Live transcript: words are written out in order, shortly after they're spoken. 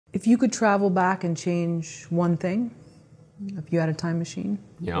If you could travel back and change one thing, if you had a time machine,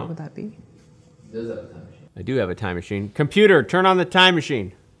 what would that be? He does have a time machine. I do have a time machine. Computer, turn on the time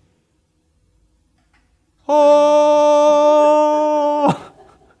machine. Oh!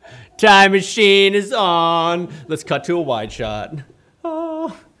 Time machine is on. Let's cut to a wide shot.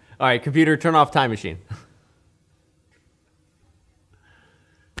 Oh. All right, computer, turn off time machine.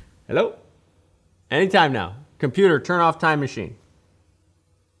 Hello? Anytime now. Computer, turn off time machine.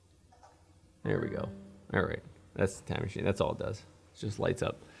 There we go. All right. That's the time machine. That's all it does. It just lights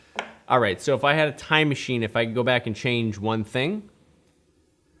up. All right. So if I had a time machine, if I could go back and change one thing,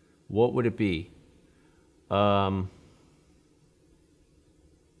 what would it be? I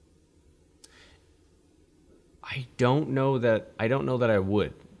don't know that I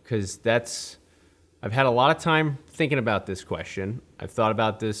would, because I've had a lot of time thinking about this question. I've thought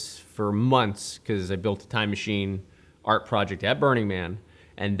about this for months because I built a time machine art project at Burning Man.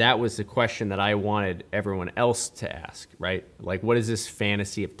 And that was the question that I wanted everyone else to ask, right? Like, what is this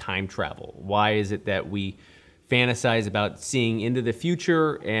fantasy of time travel? Why is it that we fantasize about seeing into the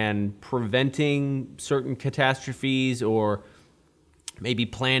future and preventing certain catastrophes, or maybe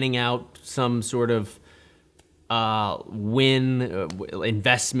planning out some sort of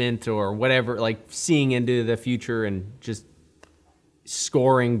investment or whatever, like seeing into the future and just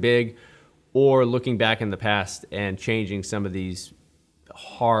scoring big, or looking back in the past and changing some of these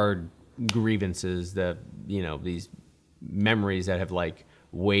hard grievances, that, you know, these memories that have like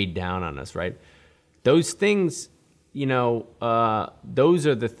weighed down on us, right? Those things, you know, those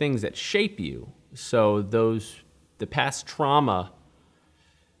are the things that shape you. So the past trauma,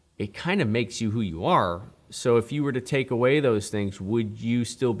 it kind of makes you who you are. So if you were to take away those things, would you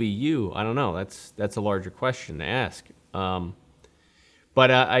still be you? I don't know. That's a larger question to ask. But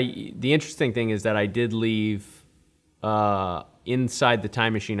the interesting thing is that I did leave, inside the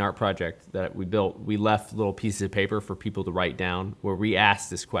time machine art project that we built, we left little pieces of paper for people to write down where we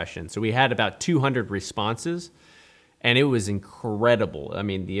asked this question. So we had about 200 responses, and it was incredible. I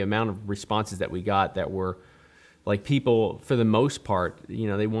mean, the amount of responses that we got that were like, people, for the most part, you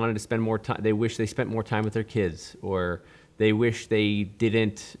know, they wanted to spend more time. They wish they spent more time with their kids, or they wish they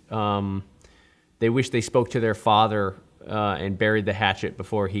didn't, they wish they spoke to their father and buried the hatchet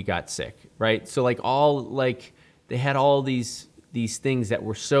before he got sick, right? So they had all these things that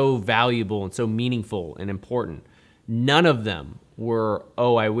were so valuable and so meaningful and important. None of them were,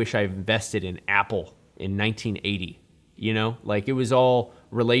 oh, I wish I invested in Apple in 1980. You know, like, it was all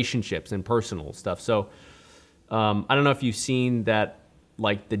relationships and personal stuff. So I don't know if you've seen that,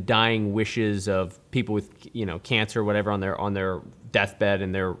 like the dying wishes of people with, you know, cancer or whatever on their deathbed,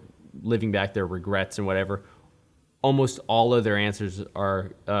 and they're living back their regrets and whatever. Almost all of their answers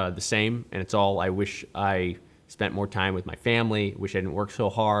are the same, and it's all, I wish I spent more time with my family, wish I didn't work so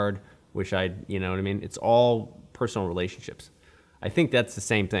hard, wish I'd, you know what I mean? It's all personal relationships. I think that's the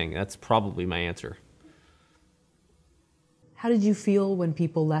same thing. That's probably my answer. How did you feel when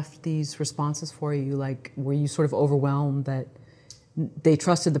people left these responses for you? Like, were you sort of overwhelmed that they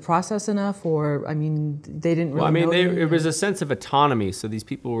trusted the process enough, or, I mean, they didn't really know you? It was a sense of autonomy. So these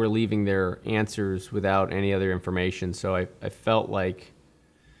people were leaving their answers without any other information. So I felt like,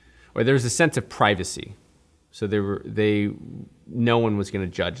 or there was a sense of privacy. So no one was going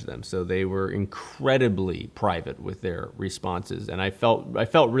to judge them. So they were incredibly private with their responses. And I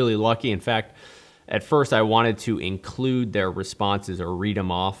felt really lucky. In fact, at first I wanted to include their responses or read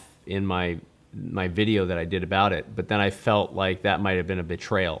them off in my video that I did about it. But then I felt like that might have been a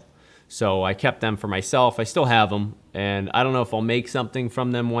betrayal. So I kept them for myself. I still have them. And I don't know if I'll make something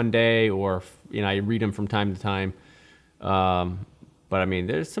from them one day, or if, you know, I read them from time to time. But I mean,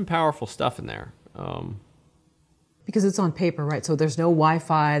 there's some powerful stuff in there. Because it's on paper, right? So there's no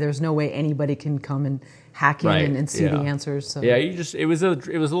Wi-Fi. There's no way anybody can come and hack in and see the answers. So. Yeah, it was a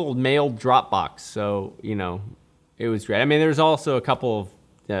little mailed Dropbox. So, you know, it was great. I mean, there's also a couple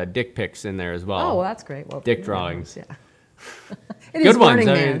of dick pics in there as well. Oh, well, that's great. Well, dick drawings. Yeah. Good ones.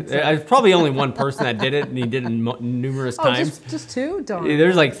 I mean, there's probably only one person that did it, and he did it numerous times. Just two? Darn.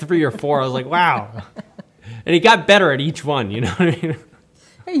 There's like 3 or 4. I was like, wow. And he got better at each one, you know what I mean?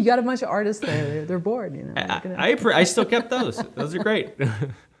 Hey, you got a bunch of artists there. They're bored, you know. I still kept those. Those are great.